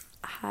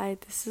Hi,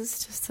 this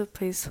is just a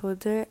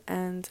placeholder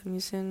and I'm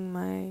using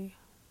my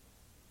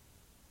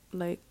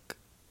like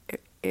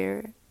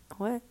ear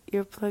what?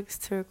 Earplugs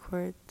to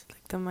record.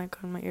 Like the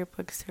mic on my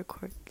earplugs to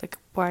record. Like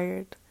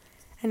wired.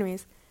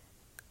 Anyways,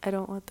 I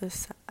don't want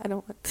this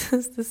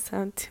to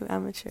sound too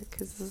amateur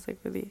because this is like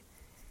really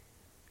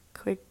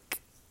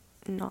quick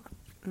not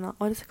not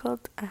what is it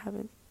called? I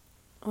haven't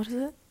what is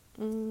it?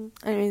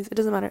 Anyways, it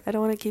doesn't matter. I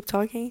don't want to keep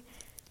talking.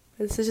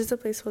 But this is just a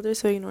placeholder,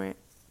 so ignore it.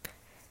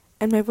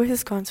 And my voice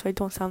is gone, so I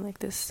don't sound like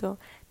this. So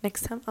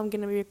next time I'm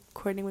gonna be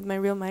recording with my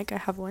real mic. I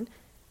have one.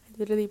 I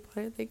literally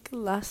bought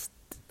it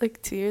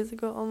like 2 years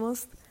ago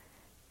almost.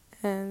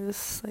 And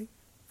this like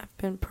I've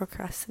been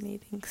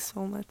procrastinating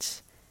so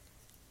much.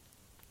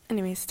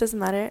 Anyways, doesn't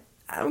matter.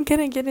 I'm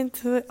gonna get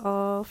into it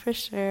all for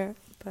sure.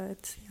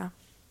 But yeah.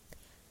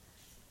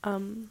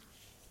 Um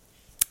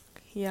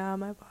yeah,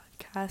 my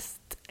podcast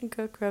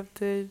got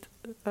corrupted.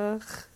 Ugh.